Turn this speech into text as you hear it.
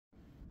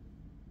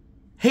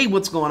Hey,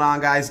 what's going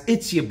on, guys?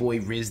 It's your boy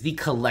Riz, the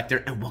collector,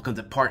 and welcome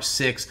to part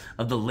 6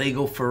 of the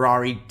Lego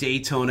Ferrari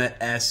Daytona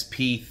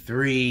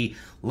SP3.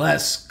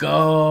 Let's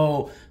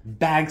go!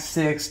 Bag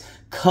 6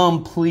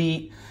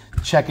 complete.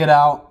 Check it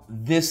out.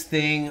 This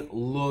thing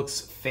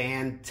looks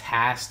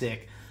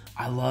fantastic.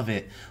 I love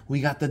it. We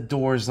got the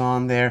doors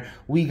on there.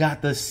 We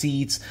got the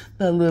seats,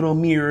 the little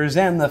mirrors,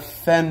 and the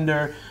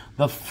fender.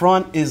 The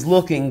front is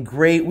looking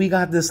great. We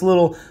got this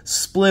little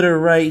splitter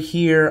right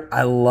here.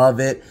 I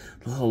love it.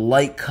 Little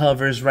light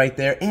covers right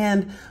there.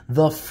 And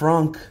the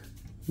frunk.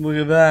 Look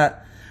at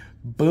that.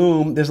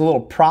 Boom. There's a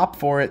little prop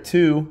for it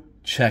too.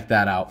 Check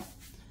that out.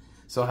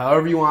 So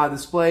however you want to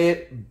display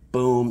it,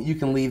 boom. You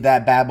can leave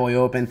that bad boy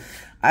open.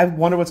 I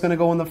wonder what's going to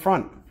go in the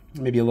front.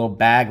 Maybe a little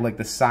bag like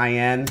the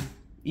cyan.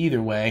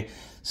 Either way,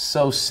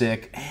 so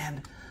sick.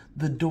 And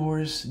the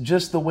doors,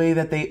 just the way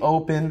that they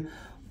open.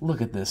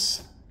 Look at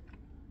this.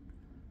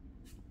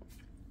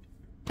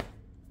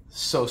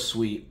 So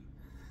sweet.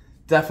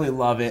 Definitely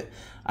love it.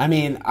 I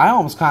mean, I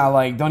almost kind of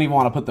like don't even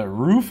want to put the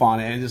roof on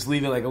it and just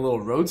leave it like a little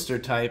roadster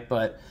type.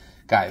 But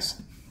guys,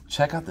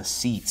 check out the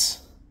seats.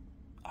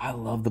 I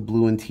love the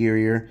blue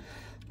interior.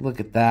 Look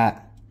at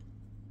that.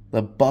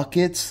 The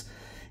buckets.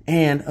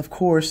 And of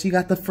course, you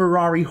got the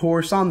Ferrari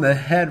horse on the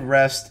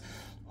headrest.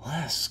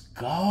 Let's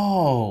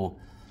go.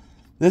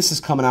 This is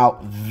coming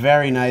out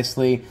very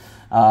nicely.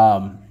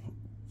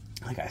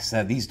 Like I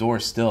said, these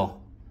doors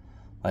still,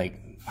 like,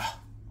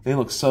 they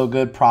look so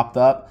good propped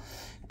up.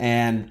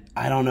 And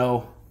I don't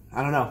know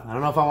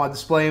if I want to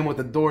display them with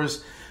the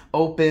doors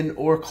open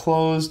or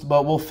closed,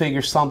 but we'll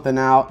figure something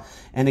out.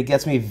 And it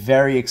gets me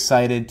very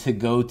excited to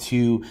go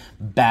to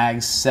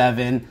bag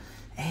 7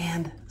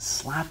 and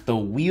slap the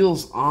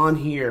wheels on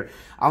here.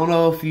 I don't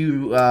know if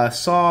you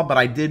saw, but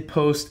I did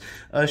post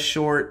a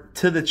short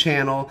to the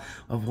channel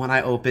of when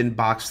I opened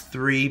box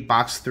 3.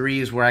 Box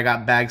 3 is where I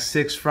got bag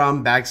 6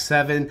 from, bag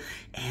 7,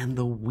 and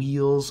the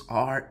wheels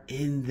are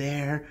in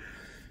there.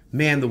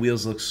 Man, the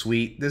wheels look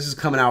sweet. This is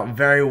coming out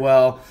very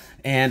well,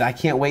 and I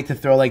can't wait to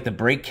throw like the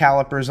brake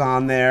calipers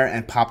on there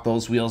and pop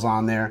those wheels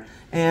on there.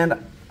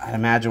 And I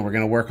imagine we're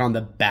going to work on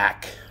the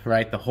back,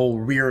 right? The whole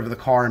rear of the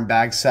car in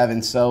bag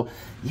 7. So,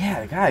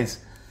 yeah, guys,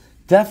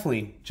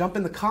 definitely jump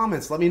in the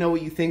comments. Let me know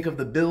what you think of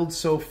the build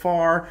so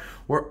far.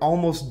 We're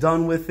almost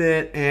done with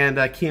it, and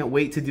I can't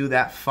wait to do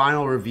that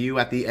final review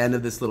at the end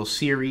of this little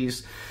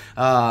series.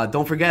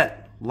 Don't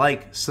forget,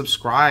 like,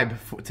 subscribe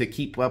to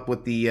keep up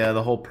with the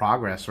whole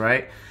progress,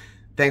 right?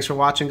 Thanks for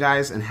watching,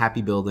 guys, and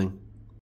happy building.